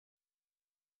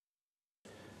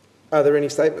Are there any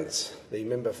statements? The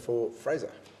member for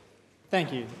Fraser.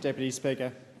 Thank you, Deputy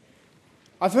Speaker.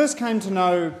 I first came to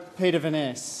know Peter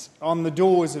Veness on the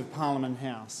doors of Parliament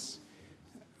House.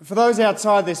 For those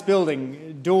outside this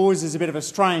building, doors is a bit of a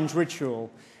strange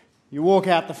ritual. You walk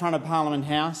out the front of Parliament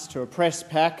House to a press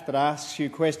pack that asks you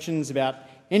questions about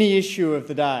any issue of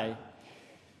the day.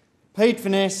 Pete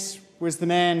Veness was the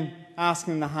man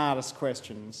asking the hardest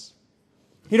questions.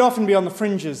 He'd often be on the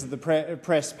fringes of the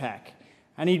press pack,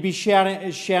 and he'd be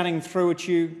shouting through at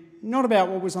you, not about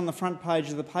what was on the front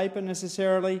page of the paper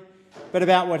necessarily, but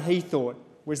about what he thought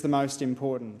was the most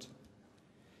important.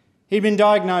 He'd been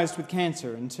diagnosed with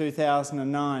cancer in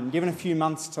 2009, given a few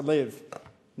months to live,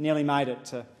 nearly made it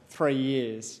to 3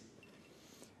 years.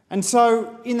 And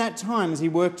so, in that time, as he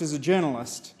worked as a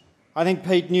journalist, I think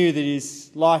Pete knew that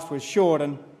his life was short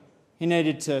and he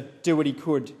needed to do what he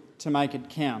could to make it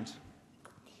count.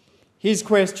 His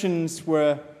questions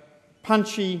were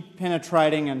punchy,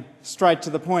 penetrating and straight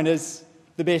to the point, as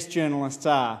the best journalists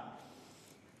are.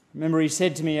 I remember he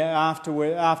said to me after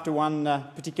one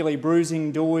particularly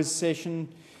bruising Doors session,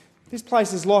 "This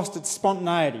place has lost its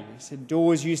spontaneity." He said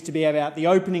Doors used to be about the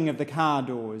opening of the car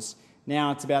doors.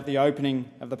 Now it's about the opening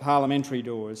of the parliamentary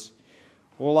doors.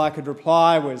 All I could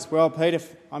reply was, "Well, Pete,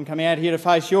 if I'm coming out here to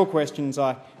face your questions,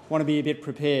 I want to be a bit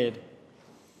prepared."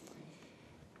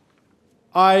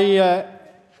 I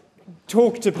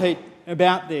talked to Pete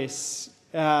about this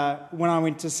when I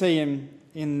went to see him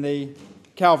in the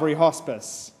Calvary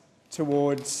Hospice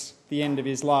towards the end of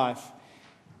his life.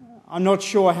 I'm not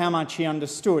sure how much he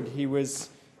understood. He was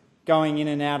going in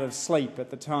and out of sleep at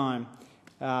the time.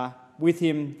 With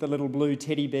him, the little blue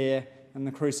teddy bear and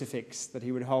the crucifix that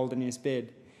he would hold in his bed.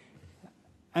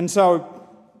 And so,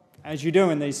 as you do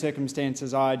in these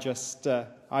circumstances, I just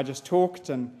talked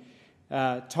and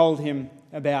told him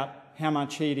about how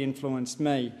much he'd influenced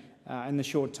me in the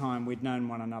short time we'd known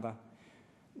one another.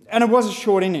 And it was a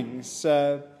short innings.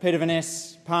 Peter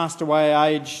Veness passed away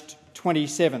aged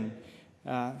 27,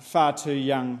 far too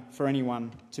young for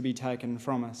anyone to be taken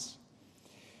from us.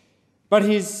 But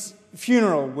his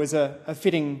funeral was a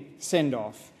fitting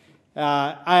send-off.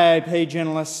 AAP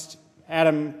journalist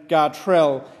Adam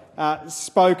Gartrell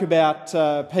spoke about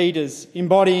Peter's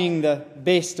embodying the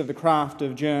best of the craft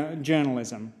of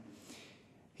journalism.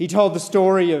 He told the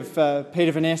story of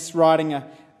Peter Veness writing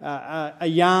a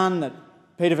yarn that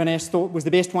Peter Veness thought was the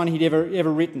best one he'd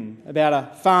ever written, about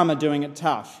a farmer doing it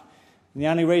tough. And the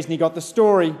only reason he got the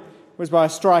story was by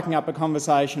striking up a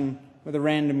conversation with a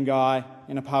random guy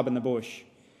in a pub in the bush.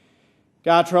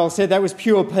 Gartrell said that was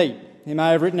pure Pete. He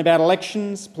may have written about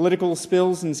elections, political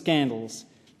spills and scandals,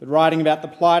 but writing about the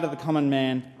plight of the common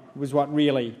man was what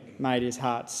really made his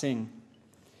heart sing.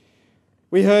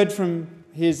 We heard from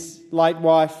his late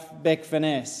wife, Beck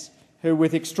Veness, who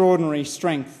with extraordinary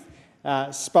strength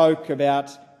spoke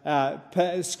about,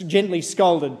 gently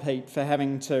scolded Pete for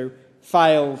having to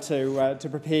fail to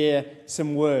prepare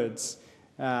some words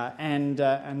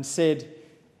and said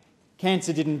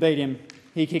cancer didn't beat him,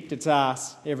 he kicked its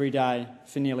ass every day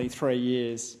for nearly 3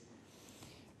 years.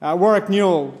 Warwick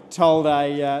Newell told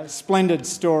a splendid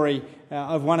story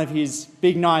of one of his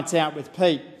big nights out with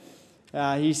Pete.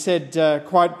 He said,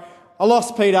 quote, "I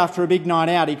lost Pete after a big night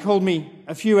out. He called me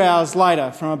a few hours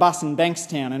later from a bus in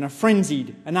Bankstown in a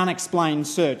frenzied and unexplained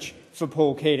search for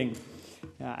Paul Keating."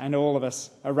 And all of us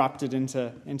erupted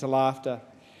into laughter.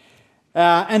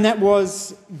 And that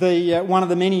was one of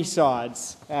the many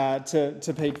sides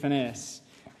to Pete Veness.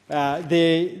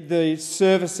 The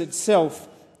service itself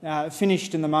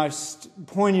finished in the most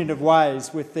poignant of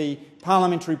ways, with the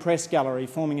Parliamentary Press Gallery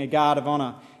forming a guard of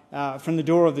honour from the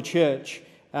door of the church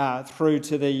through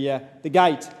to the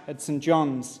gate at St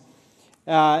John's.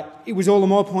 It was all the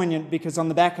more poignant because on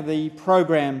the back of the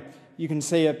program you can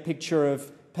see a picture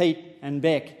of Pete and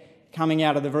Beck coming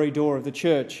out of the very door of the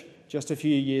church just a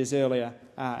few years earlier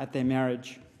at their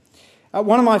marriage.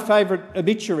 One of my favourite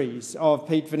obituaries of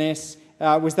Pete Veness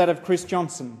was that of Chris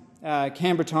Johnson,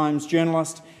 Canberra Times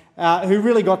journalist, who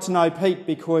really got to know Pete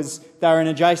because they were in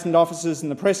adjacent offices in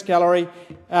the press gallery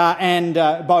and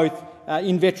both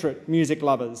inveterate music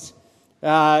lovers.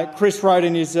 Chris wrote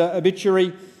in his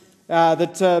obituary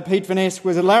that Pete Veness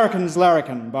was a larrikin's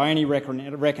larrikin by any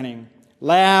reckoning,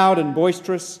 loud and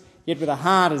boisterous, yet with a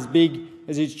heart as big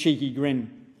as his cheeky grin.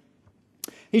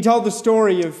 He told the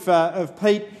story of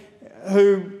Pete,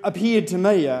 who appeared to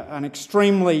me an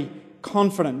extremely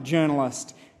confident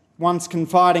journalist, once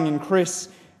confiding in Chris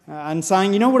and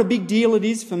saying, "You know what a big deal it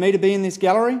is for me to be in this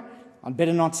gallery? I'd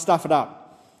better not stuff it up."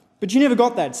 But you never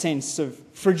got that sense of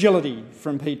fragility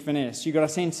from Pete Veness. You got a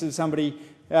sense of somebody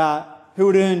who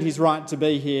had earned his right to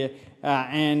be here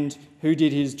and who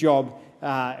did his job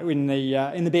in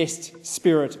the best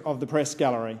spirit of the press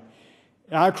gallery.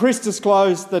 Chris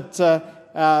disclosed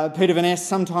that Peter Veness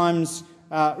sometimes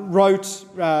wrote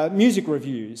music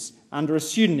reviews under a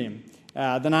pseudonym,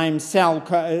 the name Sal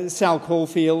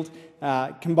Caulfield,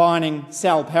 combining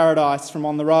Sal Paradise from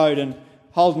On the Road and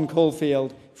Holden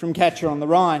Caulfield from Catcher on the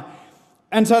Rye.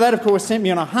 And so that, of course, sent me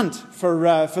on a hunt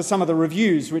for some of the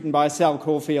reviews written by Sal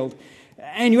Caulfield.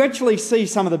 And you actually see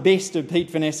some of the best of Pete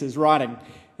Veness's writing.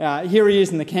 Here he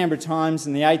is in the Canberra Times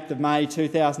on the 8th of May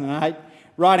 2008,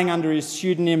 writing under his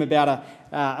pseudonym about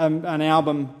an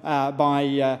album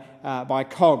by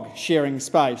Cog, Sharing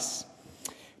Space.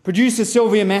 Producer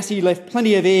Sylvia Massey left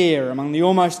plenty of air among the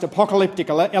almost apocalyptic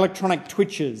electronic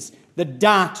twitches that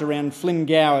dart around Flynn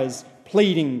Gower's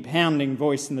pleading, pounding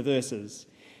voice in the verses.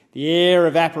 The air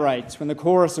evaporates when the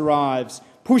chorus arrives,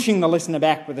 pushing the listener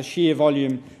back with a sheer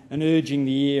volume and urging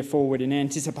the ear forward in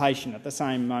anticipation at the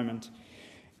same moment.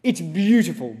 It's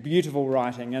beautiful, beautiful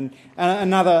writing, and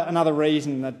another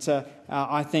reason that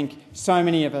I think so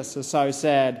many of us are so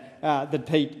sad that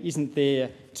Pete isn't there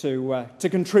to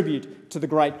contribute to the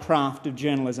great craft of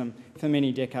journalism for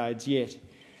many decades yet.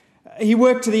 He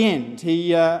worked to the end.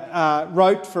 He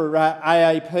wrote for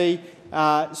AAP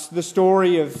the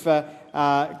story of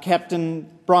Captain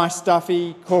Bryce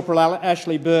Duffy, Corporal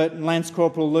Ashley Burt and Lance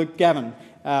Corporal Luke Gavin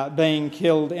being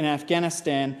killed in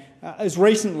Afghanistan as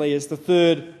recently as the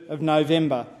 3rd of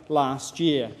November last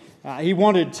year. He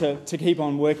wanted to keep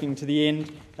on working to the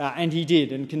end, and he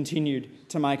did, and continued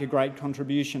to make a great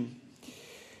contribution.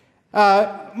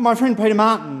 My friend Peter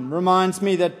Martin reminds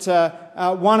me that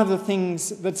one of the things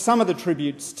that some of the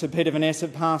tributes to Peter Veness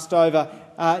have passed over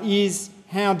is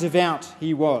how devout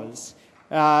he was.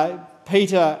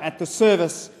 Peter, at the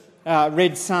service,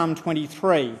 read Psalm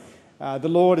 23, "The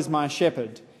Lord is my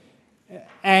shepherd."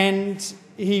 And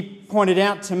he pointed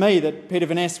out to me that Peter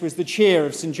Veness was the chair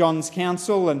of St John's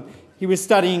Council and he was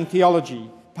studying theology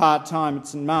part-time at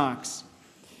St Mark's.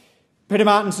 Peter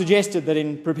Martin suggested that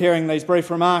in preparing these brief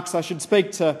remarks I should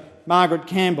speak to Margaret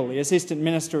Campbell, the assistant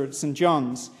minister at St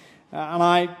John's. And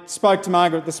I spoke to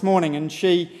Margaret this morning, and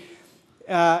she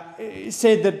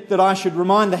said that I should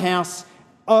remind the House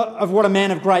of what a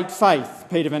man of great faith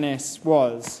Peter Veness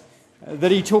was,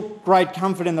 that he took great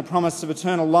comfort in the promise of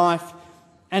eternal life,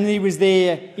 and he was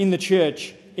there in the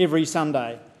church every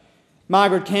Sunday.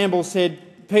 Margaret Campbell said,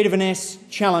 Peter Veness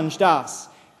challenged us,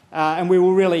 and we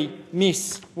will really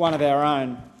miss one of our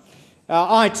own.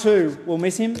 I too will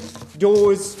miss him.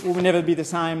 Doors will never be the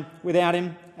same without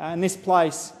him, and this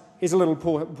place is a little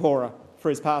poorer for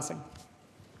his passing.